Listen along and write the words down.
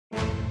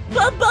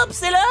Bob, Bob,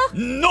 c'est l'heure?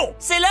 Non.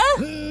 C'est l'heure?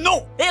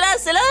 Non. Et là,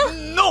 c'est l'heure?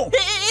 Non.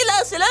 Et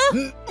là, c'est l'heure?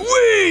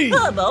 Oui.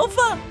 Ah bah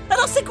enfin!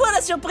 Alors c'est quoi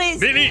la surprise?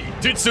 Billy,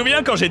 tu te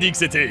souviens quand j'ai dit que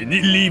c'était ni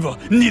le livre,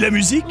 ni la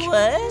musique?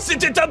 Ouais.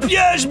 C'était un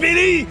piège,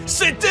 Billy.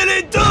 C'était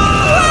les deux.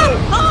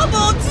 Oh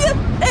mon Dieu!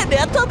 Eh mais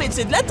attends, mais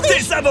c'est de la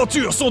triche! Tes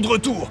aventures sont de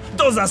retour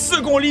dans un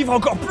second livre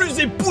encore plus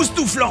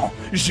époustouflant.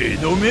 J'ai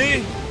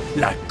nommé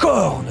La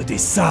corne des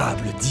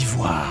sables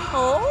d'ivoire.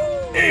 Oh!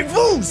 Et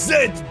vous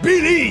êtes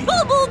Billy!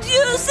 Oh mon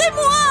Dieu, c'est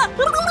moi!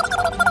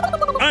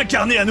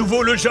 Incarnez à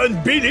nouveau le jeune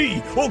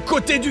Billy, aux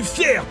côtés du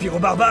fier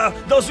Pyro-Barbare,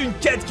 dans une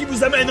quête qui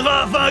vous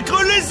amènera à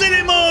vaincre les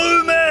éléments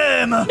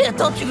eux-mêmes! Mais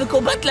attends, tu veux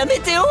combattre la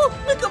météo?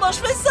 Mais comment je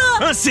fais ça?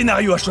 Un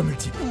scénario à choix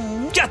multiples.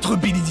 4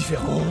 Billy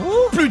différents.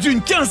 Plus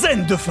d'une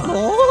quinzaine de fins.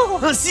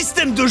 Un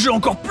système de jeu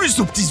encore plus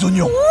aux petits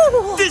oignons.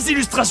 Des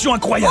illustrations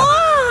incroyables.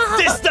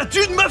 Des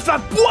statues de meufs à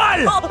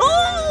poil.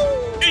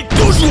 Et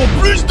toujours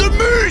plus de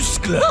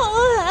muscles.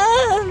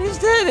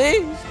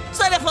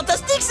 Ça a l'air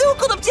fantastique, c'est où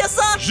qu'on obtient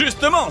ça?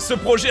 Justement, ce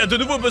projet a de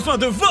nouveau besoin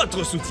de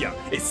votre soutien.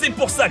 Et c'est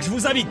pour ça que je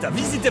vous invite à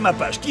visiter ma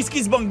page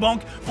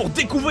KissKissBankBank pour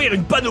découvrir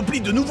une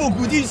panoplie de nouveaux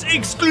goodies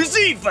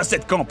exclusifs à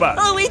cette campagne.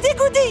 Oh oui, des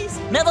goodies!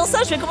 Mais avant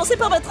ça, je vais commencer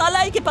par mettre un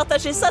like et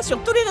partager ça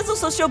sur tous les réseaux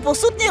sociaux pour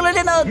soutenir le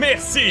Lennon.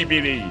 Merci,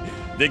 Billy.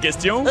 Des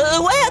questions?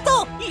 Ouais,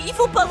 attends, il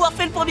faut pas avoir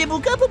fait le premier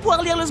bouquin pour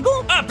pouvoir lire le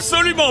second?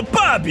 Absolument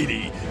pas,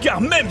 Billy! Car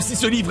même si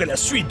ce livre est la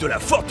suite de la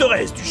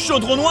forteresse du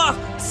chaudron noir,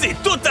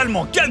 c'est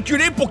totalement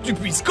calculé pour que tu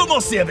puisses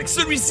commencer avec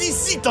celui-ci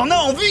si t'en as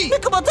envie! Mais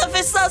comment t'as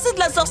fait ça? C'est de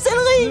la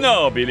sorcellerie!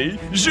 Non, Billy,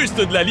 juste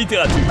de la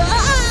littérature.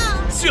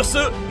 Ah! Sur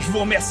ce, je vous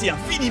remercie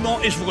infiniment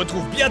et je vous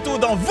retrouve bientôt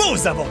dans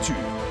vos aventures.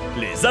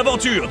 Les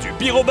aventures du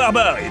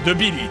Pyro-Barbare et de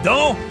Billy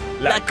dans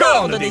La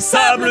corne des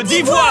sables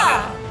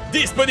d'ivoire!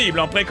 Disponible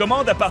en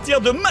précommande à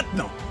partir de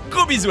maintenant.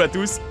 Gros bisous à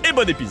tous et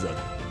bon épisode.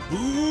 Ouah!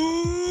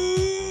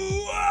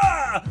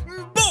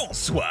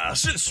 Bonsoir,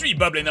 je suis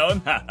Bob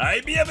Lennon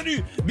et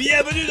bienvenue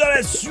dans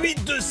la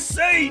suite de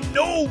Say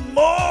No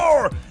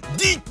More.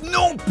 Dites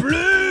non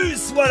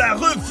plus, voilà,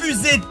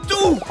 refusez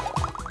tout.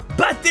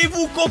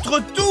 Battez-vous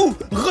contre tout,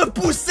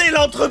 repoussez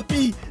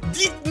l'entropie.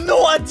 Dites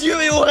non à Dieu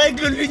et aux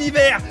règles de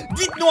l'univers.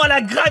 Dites non à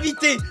la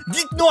gravité.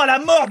 Dites non à la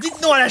mort.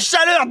 Dites non à la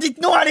chaleur.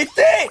 Dites non à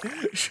l'été.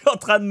 Je suis en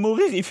train de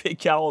mourir, il fait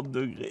 40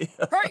 degrés.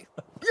 Hey,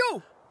 you!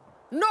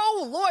 No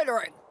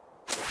loitering!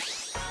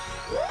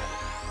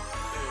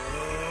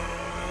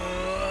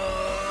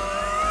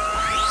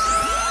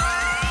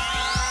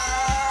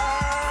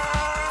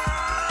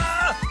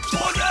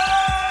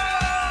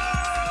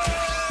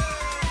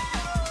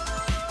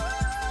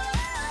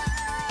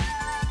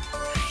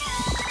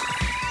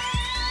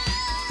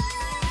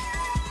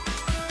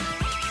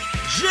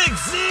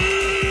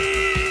 J'existe!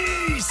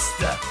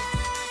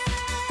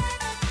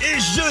 Et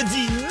je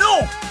dis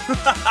non!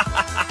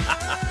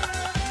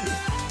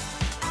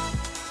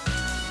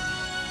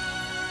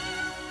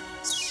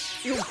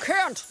 You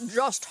can't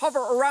just hover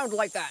around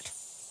like that.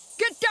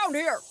 Get down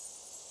here!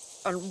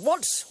 And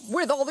what's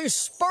with all these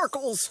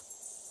sparkles?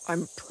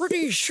 I'm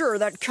pretty sure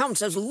that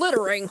counts as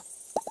littering.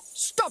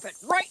 Stop it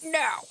right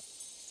now!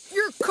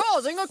 You're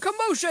causing a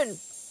commotion!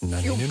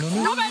 You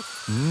stop it!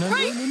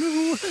 Wait!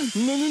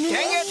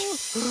 Dang it!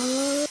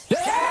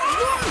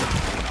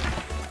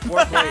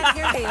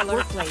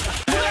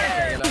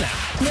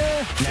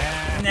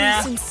 We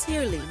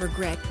sincerely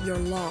regret your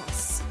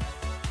loss.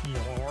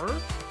 Your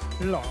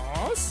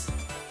loss?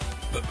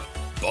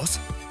 Boss?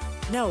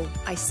 No,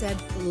 I said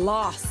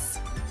loss.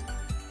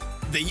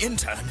 The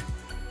intern?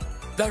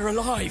 They're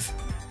alive!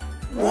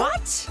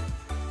 What?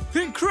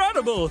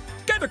 Incredible!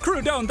 Get a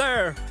crew down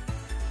there!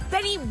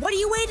 Benny, what are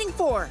you waiting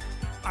for?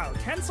 I'll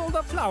cancel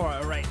the flower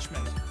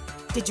arrangement.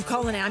 Did you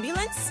call an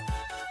ambulance?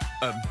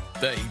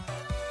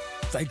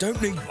 They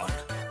don't need one.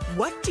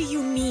 What do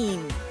you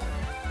mean?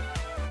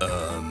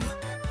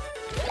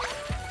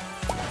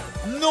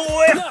 Non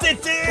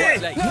RTT!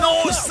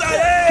 Non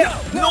salaire!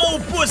 Non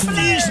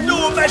postiche!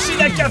 Non machine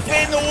à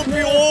café! Non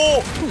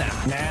bureau!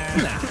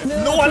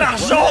 Non à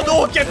l'argent!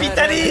 Non au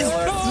capitalisme!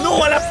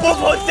 Non à la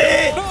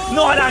pauvreté!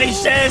 Non à la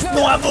richesse!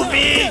 Non à vos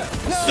vies!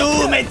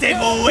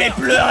 Soumettez-vous et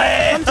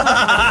pleurez!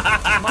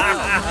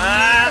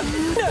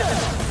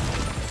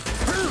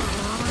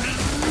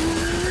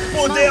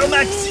 Poder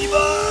maximum!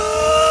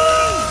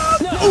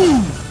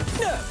 Ouh!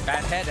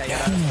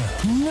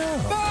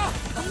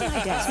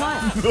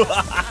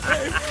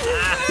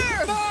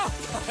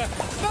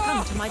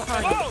 Come to my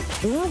party.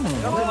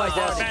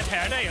 Bad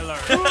hair day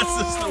alert.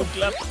 Ce slow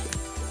clap.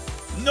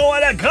 Non à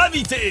la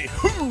gravité!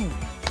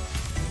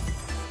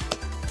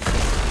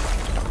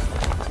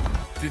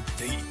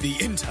 The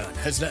intern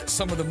has let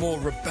some of the more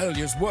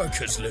rebellious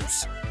workers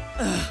loose.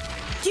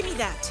 Give me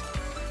that.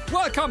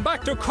 Welcome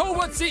back to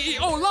Covert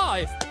CEO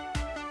Live!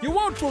 You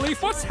won't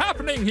believe what's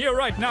happening here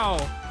right now.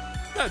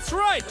 That's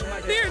right,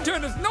 the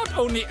intern is not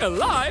only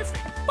alive,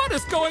 but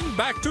is going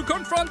back to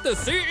confront the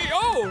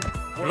CEO.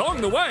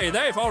 Along the way,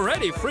 they've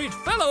already freed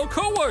fellow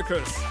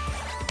co-workers.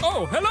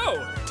 Oh,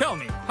 hello! Tell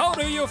me, how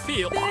do you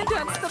feel? The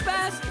intern's the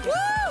best.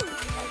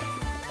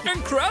 Woo!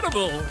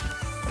 Incredible!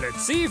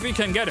 Let's see if we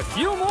can get a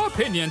few more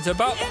opinions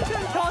about... The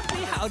intern taught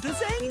me how to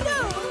say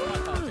no.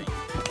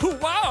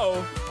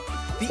 Wow!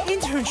 The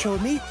intern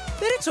showed me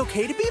that it's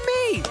okay to be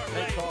me.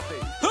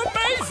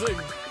 Amazing!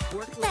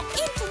 The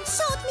intern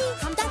showed me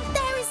that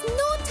there is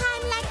no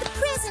time like the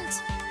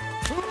present.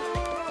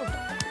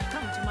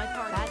 Come to my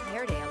party. Bad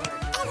hair day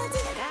alert.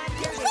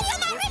 Will you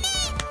marry me?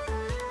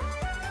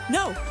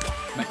 No.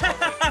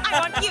 I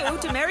want you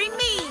to marry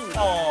me.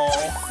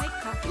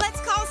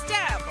 Let's call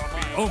Stab.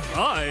 Oh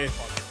my!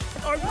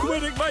 I'm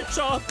quitting my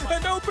job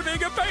and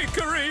opening a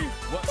bakery!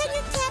 Can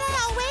you get at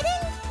our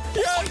wedding?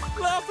 Yes,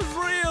 love is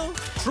real!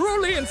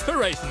 Truly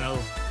inspirational.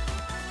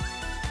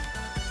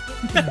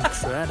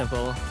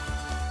 Incredible.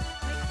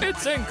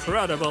 It's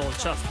incredible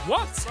just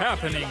what's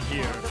happening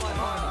here.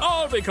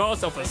 All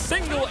because of a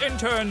single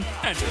intern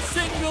and a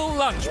single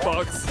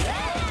lunchbox.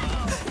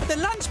 The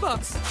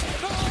lunchbox.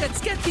 Let's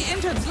get the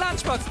intern's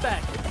lunchbox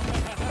back.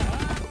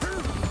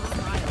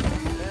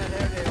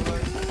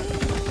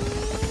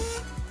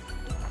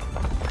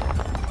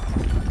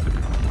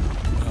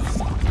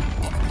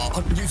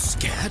 Aren't you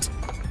scared?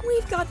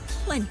 We've got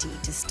plenty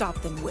to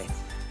stop them with.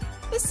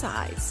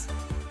 Besides,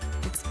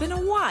 it's been a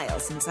while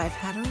since I've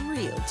had a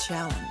real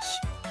challenge.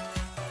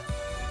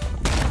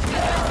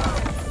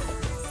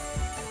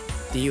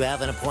 Do you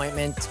have an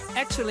appointment?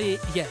 Actually,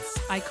 yes.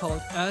 I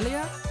called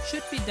earlier.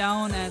 Should be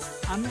down as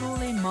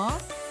unruly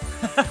mob.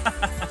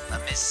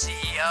 Miss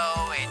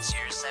CEO, it's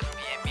your 7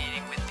 p.m.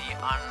 meeting with the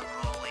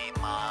unruly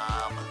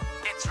mob.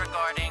 It's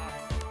regarding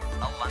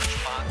a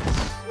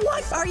lunchbox.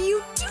 What are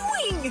you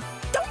doing?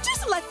 Don't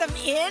just let them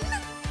in.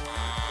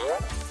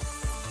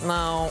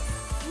 No.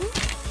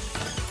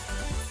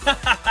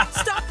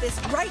 Stop this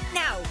right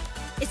now.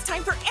 It's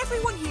time for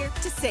everyone here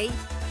to say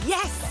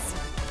yes.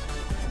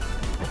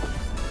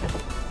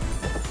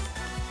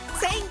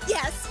 Saying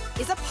yes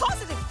is a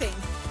positive thing.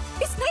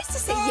 It's nice to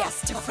say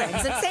yes to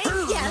friends, and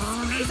saying yes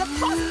is a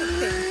positive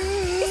thing.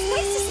 It's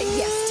nice to say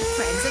yes to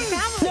friends and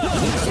family.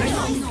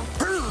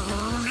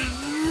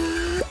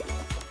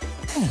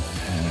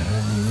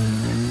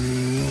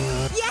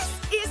 Yes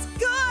is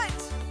good.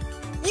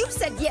 You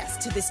said yes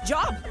to this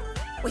job.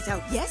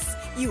 Without yes,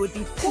 you would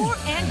be poor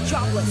and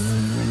jobless.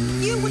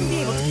 You wouldn't be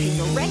able to pay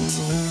your rent.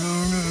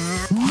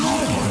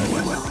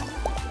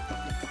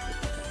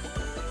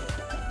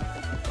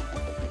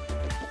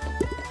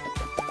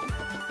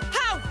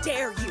 How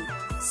dare you!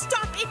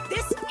 Stop it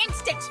this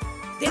instant!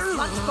 This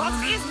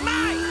lunchbox is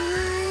mine!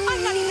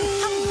 I'm not even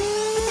hungry,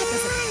 but that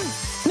doesn't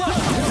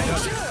matter.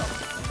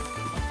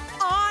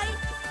 I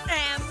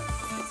am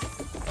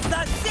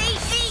the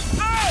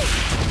CEO!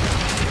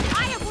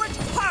 I have worked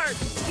hard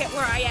to get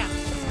where I am.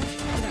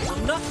 And I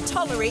will not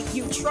tolerate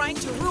you trying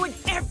to ruin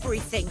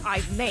everything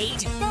I've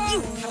made.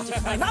 You have to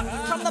climb up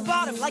from the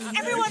bottom like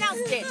everyone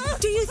else did.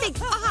 Do you think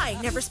I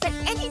never spent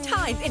any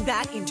time in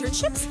bad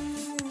internships?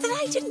 That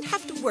I didn't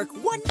have to work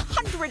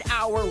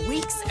 100-hour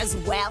weeks as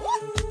well?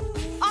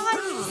 I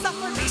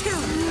suffered too.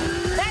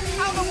 That's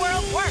how the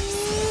world works.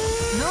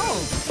 No.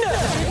 You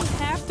didn't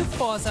have to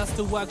force us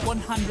to work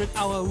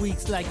 100-hour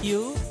weeks like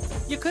you.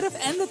 You could have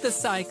ended the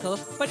cycle,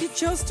 but you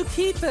chose to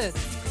keep it.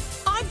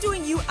 I'm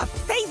doing you a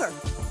favor.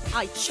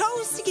 I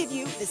chose to give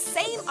you the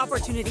same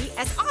opportunity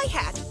as I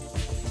had.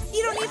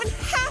 You don't even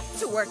have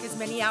to work as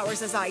many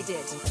hours as I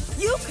did.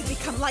 You could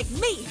become like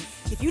me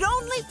if you'd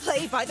only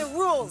play by the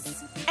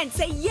rules and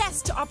say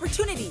yes to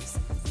opportunities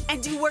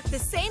and do work the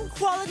same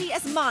quality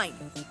as mine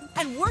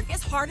and work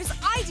as hard as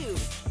I do.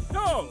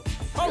 No!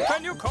 How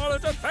can you call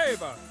it a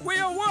favor? We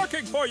are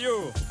working for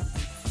you!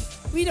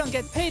 We don't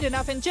get paid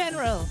enough in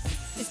general.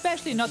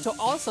 Especially not to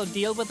also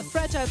deal with the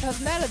fragile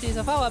personalities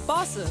of our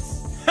bosses.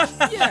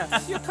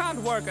 Yeah, you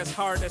can't work as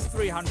hard as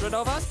 300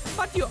 of us,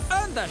 but you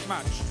earn that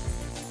much.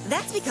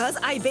 That's because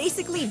I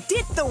basically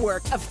did the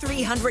work of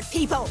 300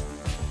 people.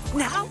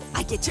 Now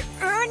I get to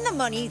earn the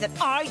money that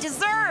I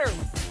deserve.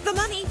 The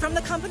money from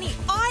the company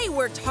I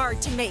worked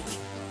hard to make.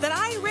 That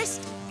I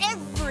risked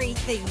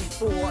everything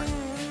for.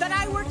 That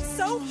I worked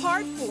so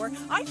hard for,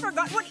 I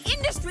forgot what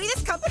industry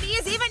this company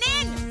is even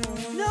in.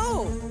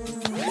 No,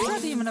 it's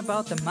not even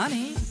about the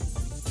money.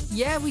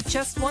 Yeah, we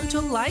just want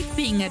to like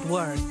being at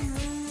work.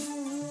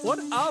 What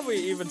are we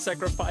even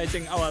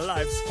sacrificing our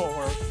lives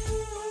for?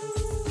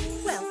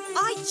 Well,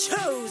 I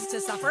chose to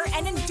suffer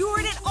and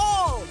endured it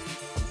all.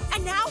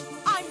 And now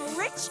I'm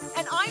rich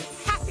and I'm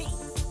happy.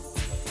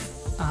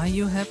 Are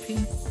you happy?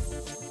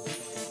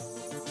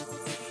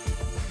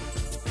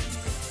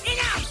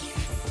 Enough!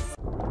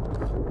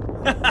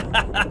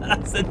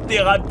 Cette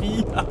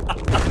thérapie.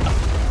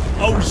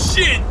 Oh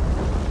shit.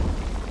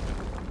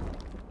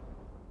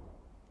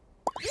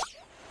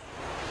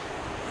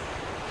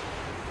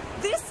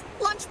 This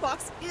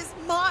lunchbox is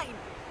mine.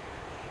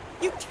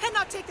 You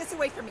cannot take this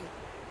away from me.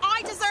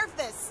 I deserve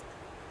this.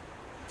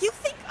 You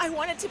think I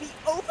wanted to be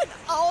open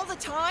all the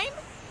time?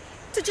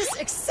 To just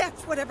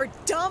accept whatever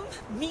dumb,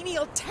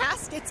 menial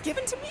task gets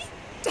given to me?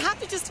 To have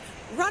to just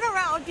run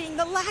around being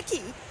the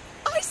lackey?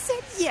 I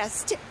said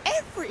yes to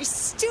every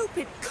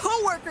stupid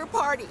coworker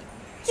party.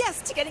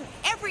 Yes, to getting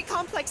every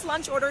complex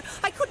lunch order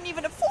I couldn't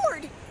even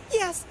afford.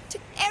 Yes, to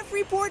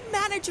every board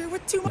manager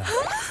with too much...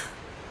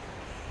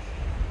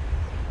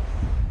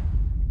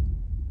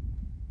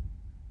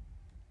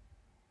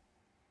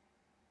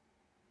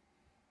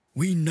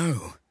 We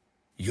know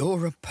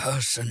you're a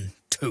person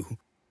too.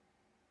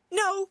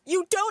 No,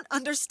 you don't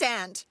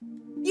understand.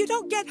 You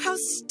don't get how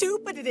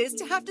stupid it is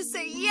to have to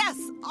say yes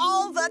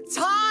all the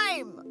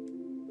time.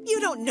 You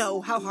don't know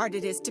how hard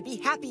it is to be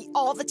happy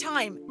all the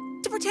time.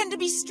 To pretend to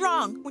be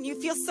strong when you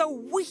feel so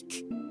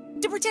weak.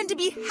 To pretend to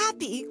be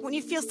happy when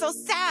you feel so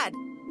sad.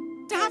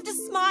 To have to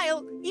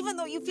smile even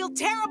though you feel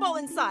terrible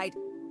inside.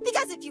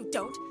 Because if you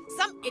don't,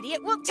 some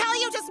idiot will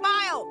tell you to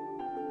smile.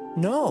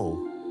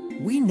 No,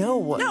 we know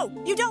what... No,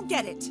 you don't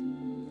get it.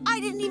 I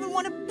didn't even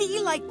want to be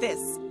like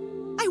this.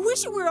 I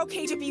wish it were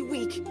okay to be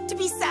weak, to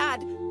be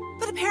sad.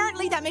 But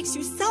apparently that makes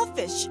you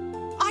selfish.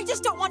 I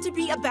just don't want to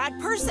be a bad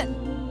person.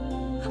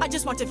 I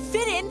just want to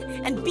fit in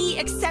and be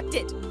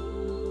accepted.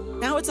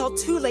 Now it's all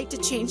too late to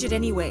change it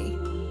anyway.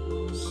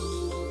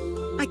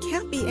 I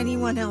can't be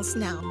anyone else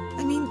now.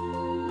 I mean,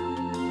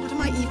 what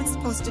am I even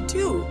supposed to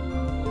do?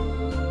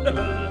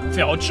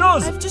 Faire autre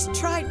chose. I've just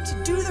tried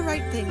to do the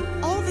right thing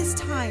all this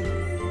time.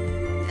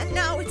 And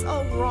now it's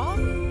all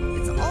wrong?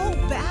 It's all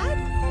bad?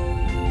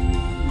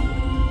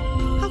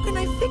 How can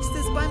I fix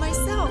this by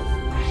myself?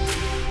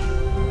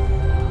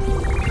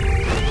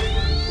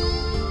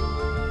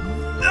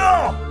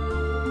 No!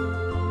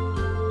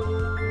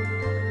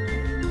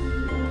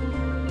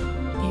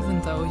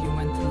 Even though you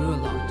went through a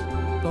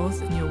lot,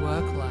 both in your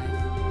work life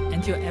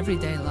and your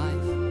everyday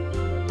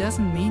life,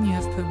 doesn't mean you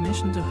have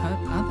permission to hurt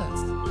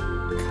others.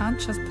 You can't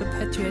just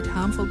perpetuate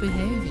harmful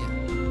behavior.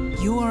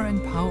 You are in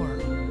power.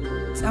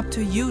 It's up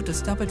to you to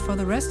stop it for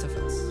the rest of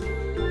us.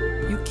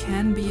 You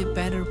can be a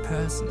better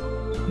person.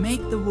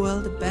 Make the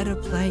world a better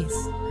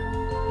place.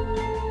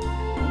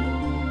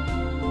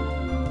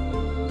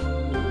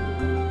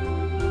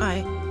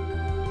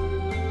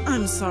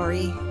 I'm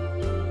sorry.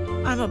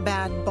 I'm a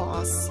bad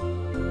boss.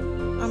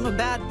 I'm a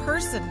bad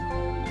person.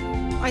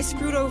 I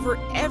screwed over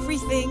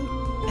everything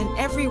and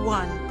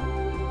everyone.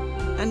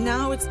 And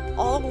now it's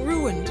all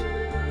ruined.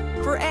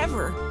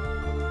 Forever.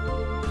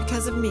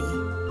 Because of me.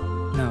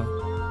 No.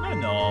 Mais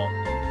non.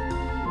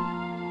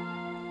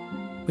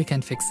 We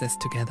can fix this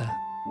together.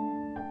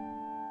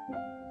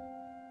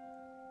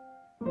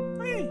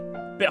 Oui.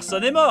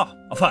 Personne n'est mort.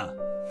 Enfin.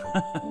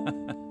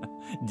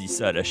 Dis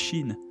ça à la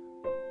Chine.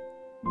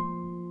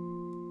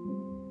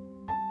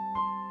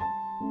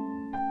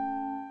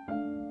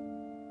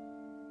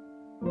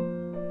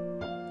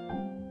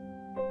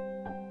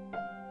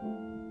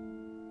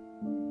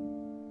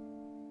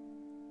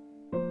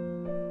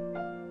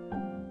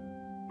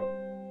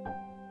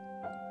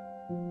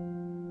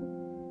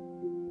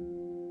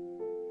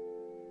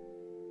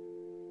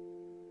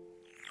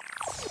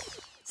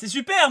 C'est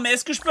super, mais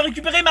est-ce que je peux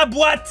récupérer ma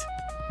boîte?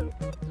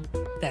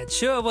 That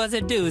sure was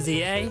a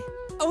doozy, eh?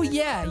 Oh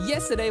yeah,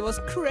 yesterday was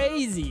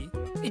crazy.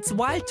 It's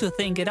wild to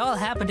think it all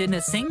happened in a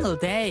single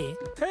day.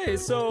 Hey,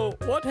 so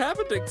what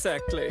happened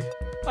exactly?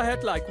 I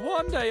had like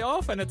one day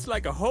off and it's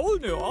like a whole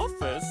new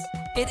office.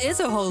 It is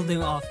a whole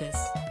new office.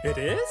 It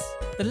is?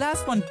 The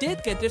last one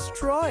did get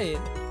destroyed.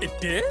 It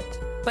did?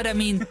 But I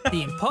mean,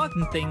 the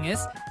important thing is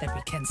that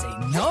we can say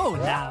no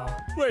now.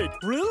 Wait,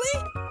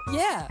 really?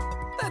 Yeah.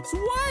 That's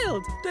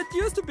wild! That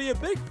used to be a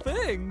big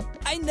thing.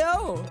 I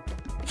know.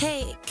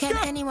 Hey, can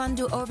anyone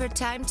do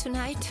overtime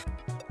tonight?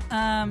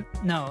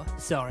 No,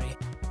 sorry.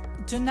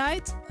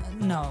 Tonight?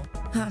 No.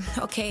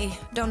 Okay,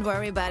 don't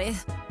worry about it.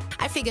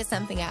 I figured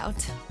something out.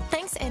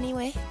 Thanks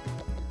anyway.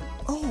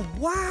 Oh,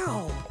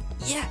 wow!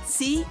 Yeah,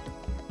 see?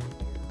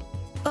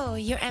 Oh,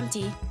 you're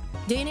empty.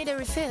 Do you need a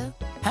refill?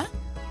 Huh?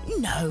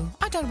 No,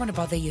 I don't want to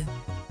bother you.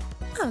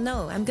 Oh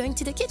no, I'm going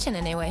to the kitchen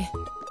anyway.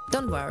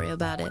 Don't worry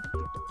about it.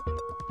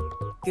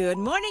 Good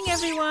morning,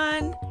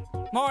 everyone.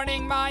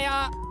 Morning,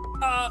 Maya.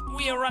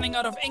 We are running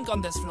out of ink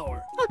on this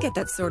floor. I'll get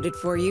that sorted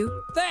for you.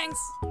 Thanks.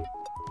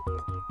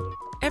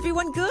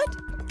 Everyone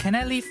good? Can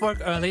I leave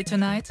work early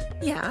tonight?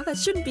 Yeah, that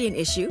shouldn't be an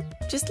issue.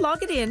 Just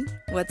log it in.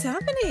 What's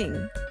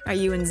happening? Are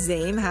you and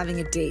Zame having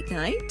a date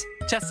night?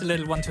 Just a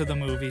little one to the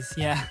movies,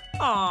 yeah.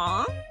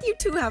 Aw, you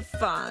two have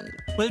fun.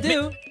 Will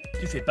do.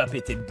 Tu fais pas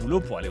péter le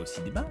boulot pour aller au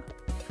cinéma?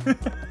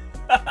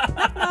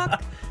 Knock,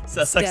 knock.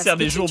 Ça sert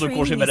des jours de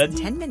congé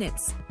maladie. 10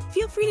 minutes.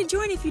 Feel free to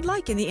join if you'd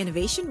like in the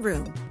innovation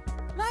room.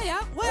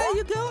 Maya, where are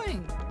you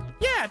going?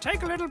 Yeah,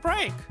 take a little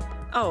break.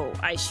 Oh,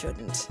 I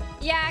shouldn't.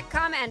 Yeah,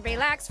 come and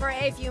relax for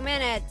a few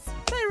minutes.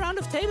 Play a round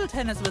of table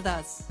tennis with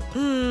us.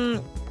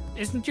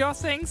 Isn't your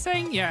thing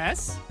saying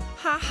yes?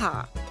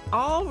 Haha.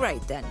 All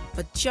right then,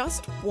 but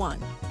just one.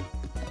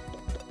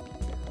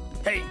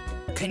 Hey,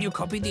 can you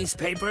copy these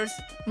papers?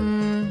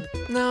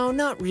 No,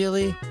 not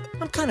really.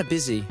 I'm kind of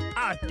busy.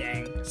 Ah,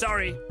 dang.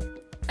 Sorry.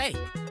 Hey,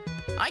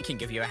 I can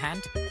give you a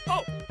hand.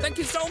 Oh, thank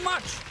you so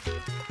much.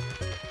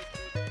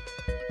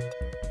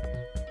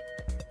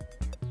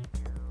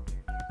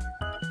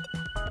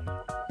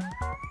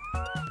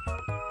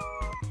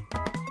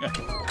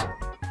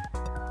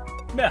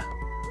 Bien.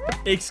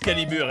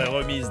 Excalibur est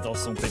remise dans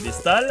son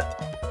pédestal.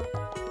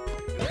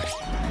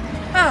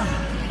 Ah.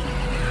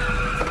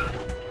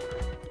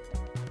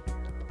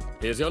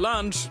 Here's your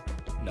lunch.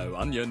 No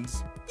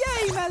onions.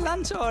 Yay, my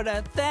lunch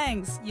order.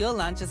 Thanks. Your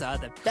lunches are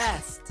the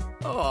best.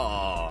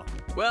 Oh,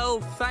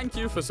 well, thank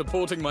you for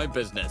supporting my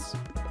business.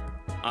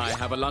 I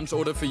have a lunch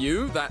order for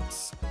you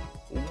that's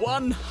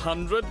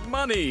 100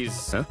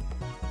 monies. Huh?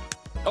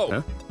 Oh,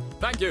 huh?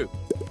 Thank you.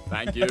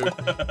 Thank you.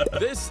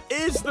 This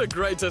is the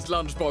greatest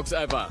lunchbox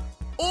ever.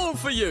 All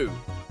for you.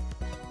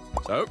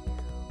 So,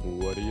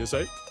 what do you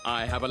say?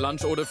 I have a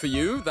lunch order for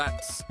you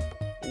that's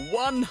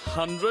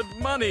 100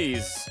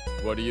 monies.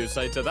 What do you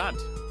say to that?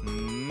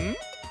 Hmm?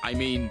 I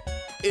mean,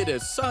 it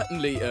is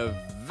certainly a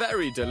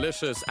very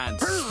delicious and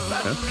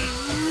special...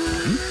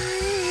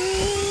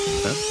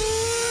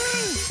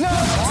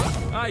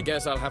 I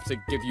guess I'll have to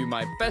give you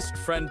my best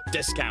friend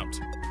discount.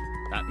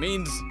 That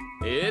means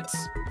it's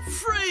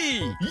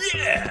free!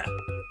 Yeah!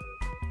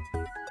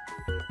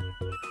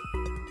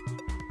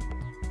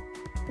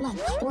 Lunch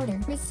order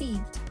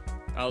received.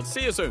 I'll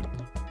see you soon.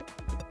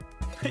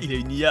 Il a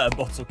une IA à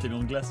bord de son camion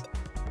de glace.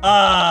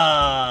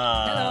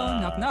 Ah! Hello,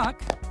 knock knock.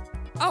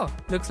 Oh,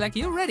 looks like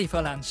you're ready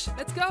for lunch.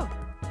 Let's go.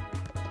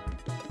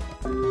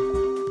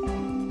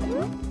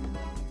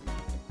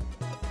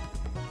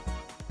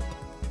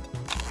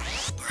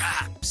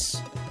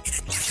 Perhaps, in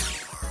a different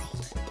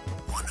world,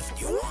 one of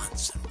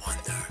nuance and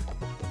wonder,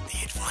 the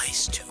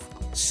advice to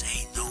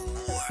say no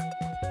more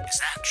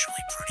is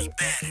actually pretty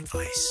bad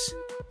advice.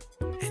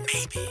 And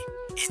maybe,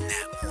 in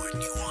that more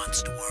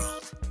nuanced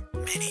world,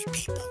 many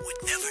people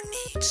would never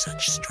need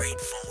such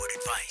straightforward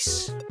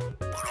advice.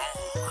 But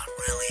all I'm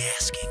really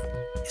asking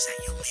is that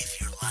you live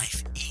your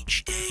life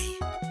each day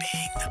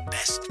being the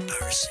best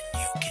person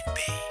you can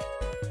be.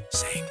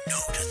 Saying no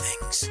to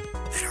things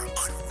that are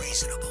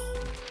unreasonable.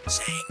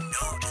 Saying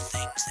no to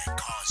things that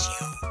cause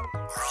you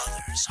or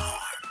others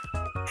harm.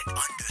 And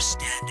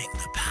understanding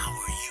the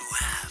power you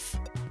have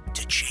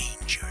to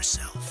change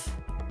yourself.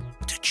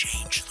 To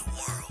change the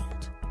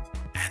world.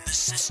 And the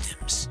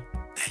systems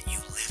that you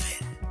live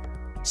in.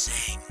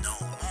 Saying no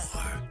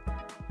more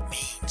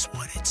means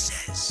what it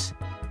says.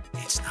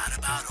 It's not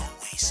about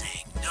always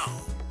saying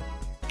no.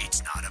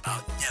 It's not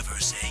about never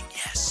saying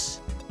yes.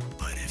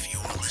 But if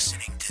you're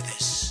listening to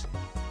this,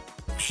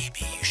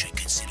 maybe you should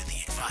consider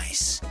the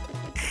advice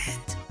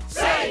and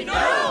say no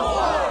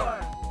more!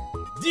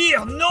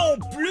 Dire non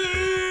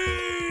plus!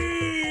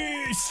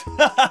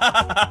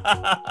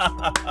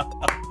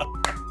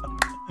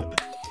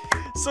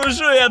 Ce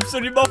jeu est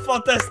absolument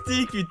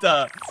fantastique,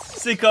 putain!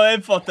 C'est quand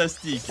même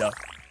fantastique, hein.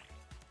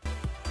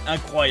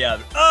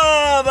 Incroyable.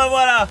 Oh bah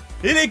voilà.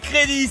 Et les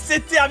crédits, c'est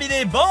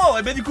terminé. Bon,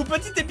 et ben du coup,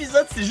 petit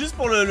épisode, c'est juste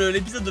pour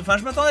l'épisode de fin.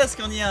 Je m'attendais à ce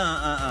qu'il y ait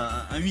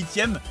un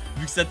 8ème,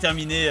 vu que ça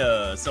terminait,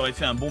 ça aurait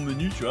fait un bon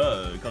menu, tu vois,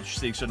 quand tu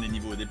sélectionnes les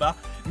niveaux au départ.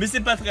 Mais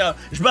c'est pas très grave.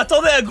 Je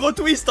m'attendais à un gros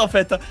twist, en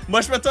fait.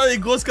 Moi, je m'attendais à des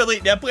grosses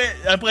conneries. Mais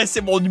après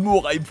c'est mon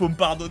humour, il faut me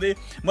pardonner.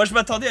 Moi, je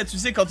m'attendais à, tu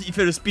sais, quand il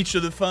fait le speech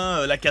de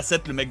fin, la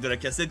cassette, le mec de la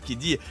cassette qui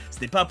dit « Ce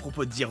n'est pas à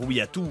propos de dire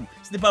oui à tout.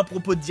 Ce n'est pas à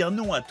propos de dire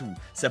non à tout.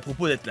 C'est à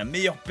propos d'être la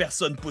meilleure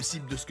personne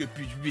possible de ce que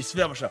tu puisses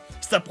faire, machin.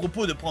 C'est à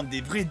propos de prendre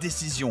des vraies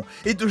décisions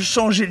et de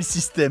changer le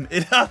système. » Et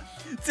là,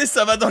 tu sais,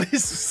 ça va dans les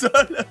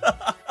sous-sols.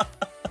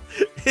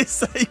 Et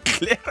ça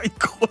éclaire une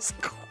grosse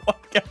croix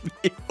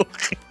gammée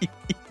horrible.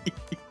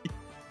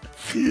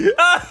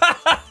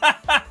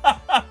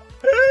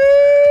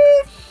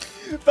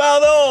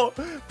 Pardon.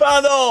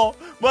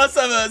 Moi,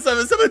 ça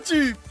me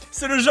tue.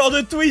 C'est le genre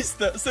de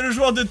twist. C'est le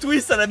genre de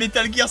twist à la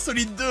Metal Gear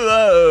Solid 2,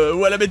 hein,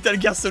 ou à la Metal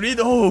Gear Solid.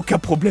 Oh, aucun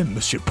problème,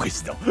 monsieur le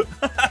président.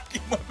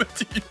 Qui moi me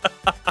tue.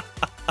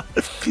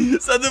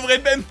 Ça devrait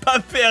même pas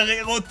faire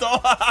rire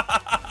autant.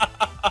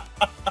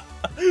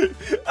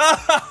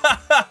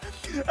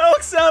 Alors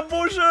que c'est un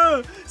beau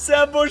jeu. C'est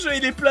un beau jeu,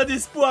 il est plein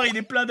d'espoir, il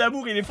est plein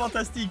d'amour, il est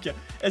fantastique.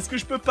 Est-ce que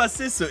je peux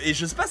passer ce... Et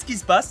je sais pas ce qui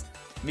se passe,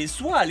 mais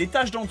soit à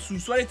l'étage d'en dessous,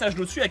 soit à l'étage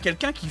d'au-dessus, il y a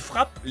quelqu'un qui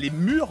frappe les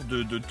murs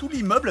de tout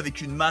l'immeuble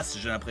avec une masse,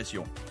 j'ai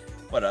l'impression.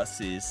 Voilà,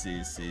 c'est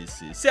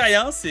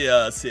rien, c'est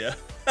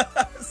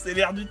c'est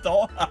l'air du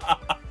temps.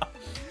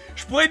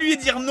 Je pourrais lui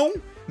dire non,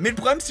 mais le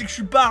problème c'est que je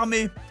suis pas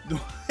armé. Donc,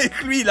 et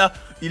que lui,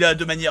 il a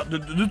de manière...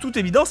 De toute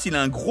évidence, il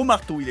a un gros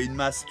marteau, il a une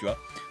masse, tu vois.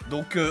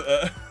 Donc...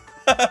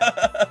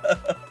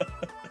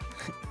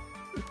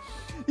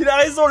 Il a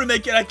raison, le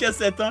mec à la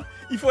cassette, hein.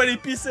 Il faut aller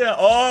pisser.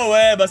 Oh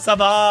ouais, bah ça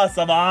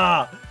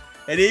va.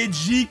 Elle est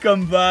edgy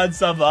comme van,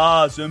 ça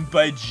va. C'est même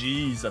pas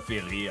edgy, ça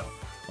fait rire.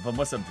 Enfin,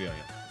 moi, ça me fait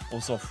rire.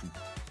 On s'en fout.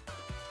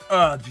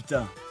 Ah,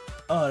 putain.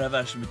 Oh la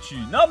vache, je me tue.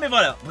 Non, mais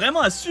voilà.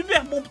 Vraiment un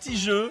super bon petit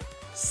jeu.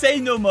 Say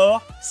no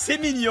more. C'est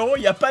mignon.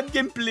 Il n'y a pas de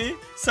gameplay.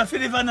 Ça fait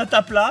les vannes à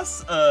ta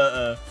place.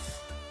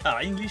 Alors,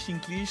 English,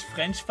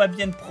 French,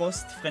 Fabienne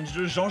Prost, French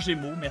 2, Jean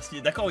Gémeaux,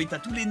 merci. D'accord, oui, t'as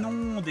tous les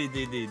noms des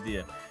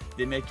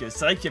mecs. C'est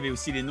vrai qu'il y avait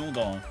aussi les noms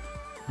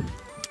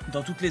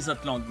dans toutes les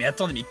autres langues. Mais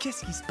attendez, mais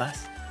qu'est-ce qui se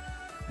passe?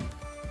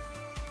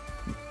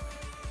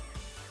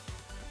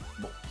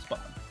 Bon, c'est pas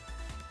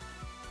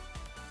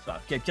grave.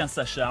 Quelqu'un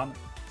s'acharne.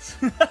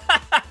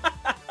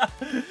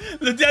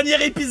 Le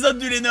dernier épisode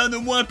du Lennon,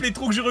 au moins un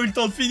plétro que j'aurais eu le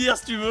temps de finir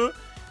si tu veux.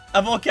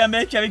 Avant qu'un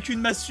mec avec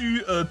une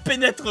massue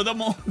pénètre dans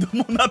mon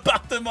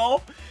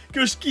appartement.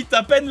 Que je quitte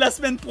à peine la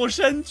semaine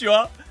prochaine, tu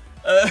vois.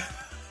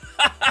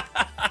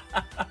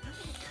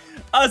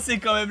 Ah, c'est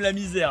quand même la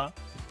misère. Hein.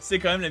 C'est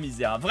quand même la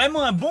misère.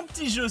 Vraiment un bon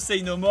petit jeu,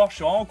 Say No More. Je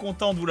suis vraiment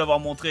content de vous l'avoir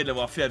montré et de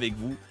l'avoir fait avec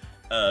vous.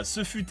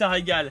 Ce fut un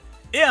régal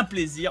et un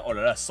plaisir. Oh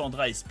là là,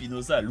 Sandra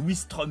Espinoza, Louis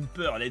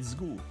Trumper, let's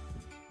go.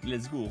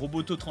 Let's go.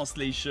 Roboto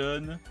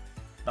Translation.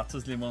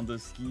 Bartosz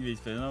Lewandowski.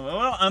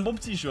 Voilà, un bon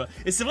petit jeu.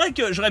 Et c'est vrai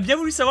que j'aurais bien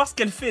voulu savoir ce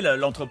qu'elle fait,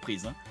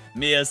 l'entreprise. Hein.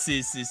 Mais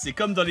c'est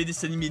comme dans les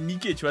dessins animés de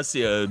Mickey, tu vois.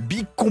 C'est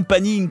Big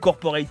Company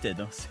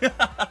Incorporated. Hein.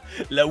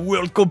 La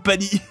World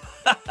Company.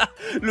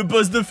 Le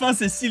boss de fin,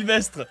 c'est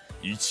Sylvestre.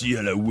 Ici,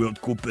 à la World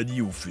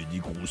Company, on fait des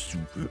gros sous.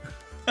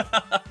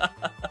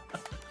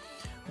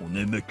 On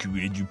aime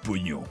accumuler du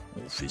pognon.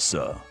 On fait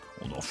ça.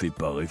 On n'en fait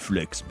pas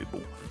réflexe, mais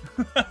bon.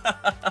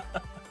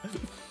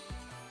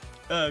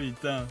 Ah,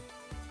 putain.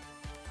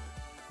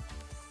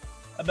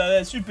 Ah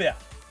bah, super.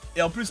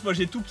 Et en plus, moi,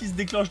 j'ai tout qui se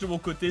déclenche de mon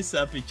côté. C'est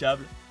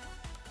impeccable.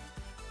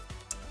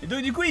 Et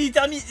donc, du coup, il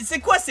termine... C'est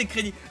quoi ces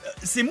crédits?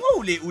 C'est moi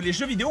où les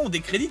jeux vidéo ont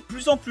des crédits de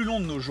plus en plus longs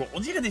de nos jours. On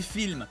dirait des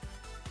films.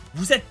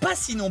 Vous êtes pas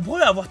si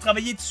nombreux à avoir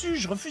travaillé dessus,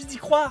 je refuse d'y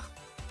croire.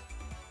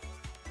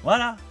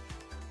 Voilà.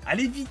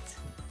 Allez vite.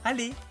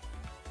 Allez.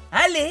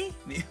 Allez.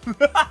 Mais...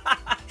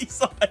 Il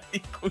s'en bat les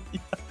couilles.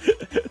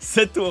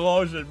 Cette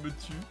orange, elle me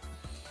tue.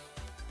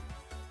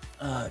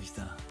 Ah,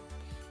 putain.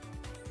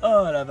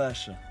 Oh, la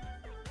vache.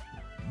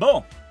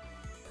 Bon.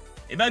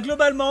 Et ben,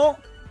 globalement,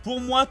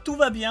 pour moi, tout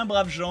va bien,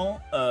 braves gens.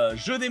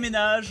 Je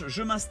déménage,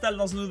 je m'installe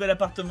dans un nouvel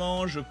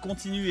appartement, je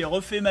continue et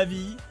refais ma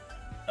vie.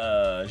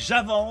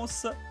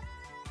 J'avance.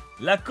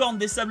 La corne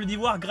des sables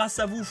d'ivoire, grâce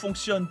à vous,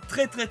 fonctionne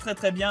très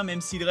bien,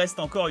 même s'il reste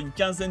encore une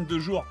quinzaine de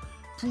jours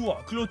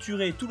pour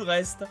clôturer tout le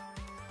reste.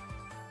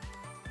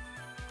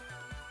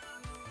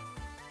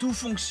 Tout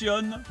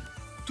fonctionne,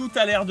 tout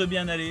a l'air de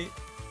bien aller.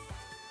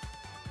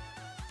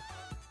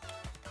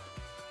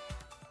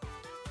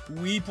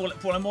 Oui,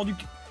 pour l'amour du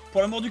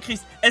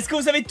Christ. Est-ce que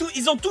vous avez tous...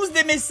 Ils ont tous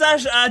des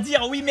messages à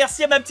dire. Oui,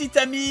 merci à ma petite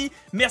amie.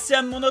 Merci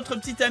à mon autre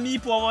petite amie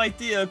pour avoir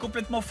été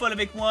complètement folle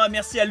avec moi.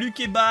 Merci à Luc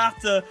et Bart.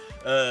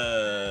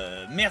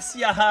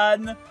 Merci à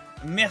Han.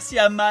 Merci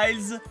à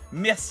Miles.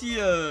 Merci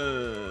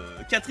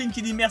Catherine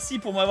qui dit merci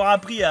pour m'avoir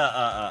appris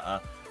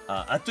à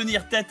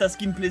tenir tête à ce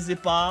qui me plaisait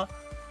pas.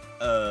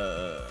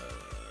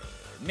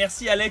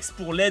 Merci Alex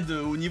pour l'aide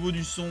au niveau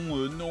du son.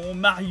 Non,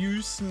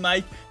 Marius,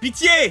 Mike.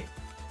 Pitié!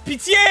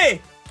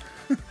 Pitié!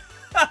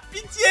 Ah,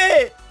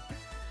 pitié!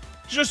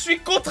 Je suis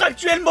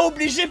contractuellement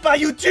obligé par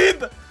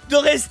YouTube de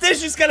rester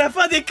jusqu'à la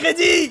fin des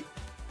crédits!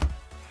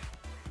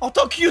 En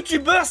tant que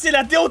youtubeur, c'est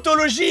la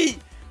déontologie!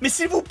 Mais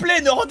s'il vous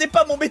plaît, ne rendez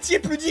pas mon métier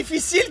plus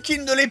difficile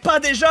qu'il ne l'est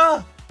pas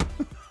déjà!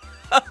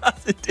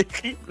 C'est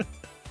terrible!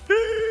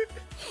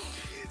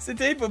 C'est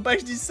terrible, faut pas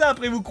que je dise ça,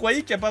 après vous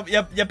croyez qu'il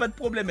n'y a pas de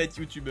problème à être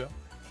youtubeur.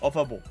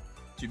 Enfin bon,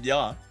 tu me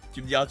diras, hein.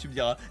 Tu me diras.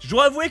 Je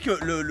dois avouer que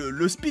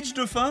le speech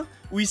de fin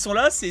où ils sont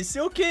là, c'est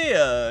ok.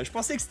 Je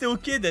pensais que c'était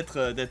ok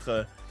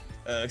d'être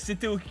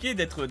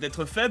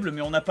faible,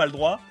 mais on n'a pas le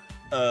droit.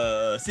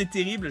 C'est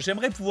terrible.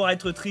 J'aimerais pouvoir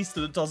être triste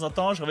de temps en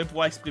temps. J'aimerais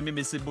pouvoir exprimer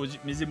mes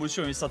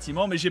émotions et mes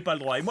sentiments, mais j'ai pas le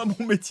droit. Et moi,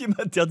 mon métier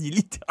m'interdit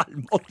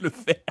littéralement de le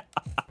faire.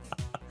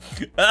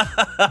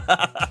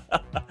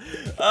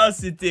 Ah,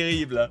 c'est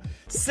terrible.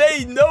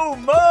 Say no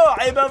more.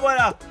 Et ben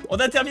voilà. On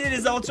a terminé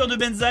les aventures de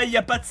Benzou. Il n'y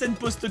a pas de scène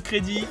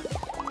post-crédit.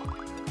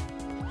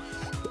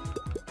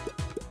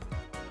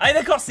 Ah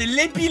d'accord, c'est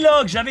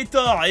l'épilogue, j'avais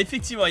tort.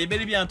 Effectivement, il y a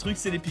bel et bien un truc,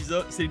 c'est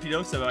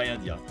l'épilogue, ça veut rien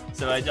dire.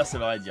 Ça veut rien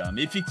dire.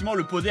 Mais effectivement,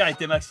 le poder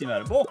était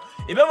maximal. Bon,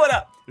 et ben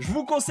voilà, je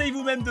vous conseille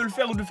vous-même de le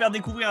faire ou de le faire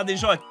découvrir à des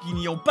gens qui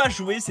n'y ont pas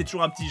joué. C'est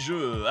toujours un petit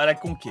jeu à la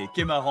con qui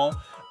est marrant.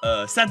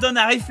 Ça donne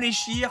à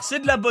réfléchir, c'est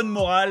de la bonne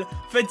morale.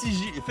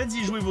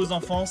 Faites-y jouer vos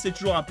enfants, c'est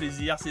toujours un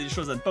plaisir, c'est des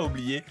choses à ne pas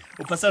oublier.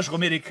 Au passage, je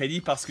remets les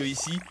crédits parce que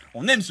ici,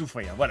 on aime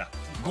souffrir. Voilà.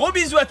 Gros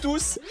bisous à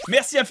tous,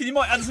 merci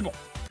infiniment. Ah, c'est bon,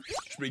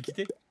 je peux les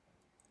quitter?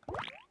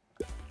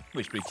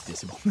 Oui, je peux les quitter,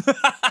 c'est bon.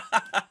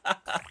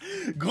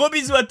 Gros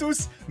bisous à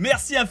tous,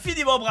 merci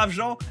infiniment braves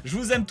gens, je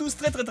vous aime tous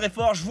très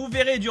fort, je vous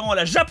verrai durant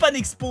la Japan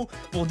Expo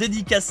pour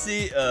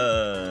dédicacer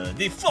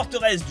des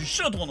forteresses du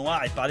Chaudron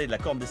Noir et parler de la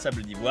corne des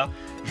sables d'ivoire.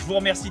 Je vous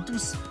remercie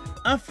tous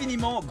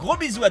infiniment, gros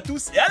bisous à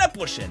tous et à la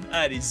prochaine.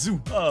 Allez, zou.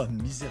 Oh,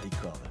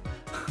 miséricorde.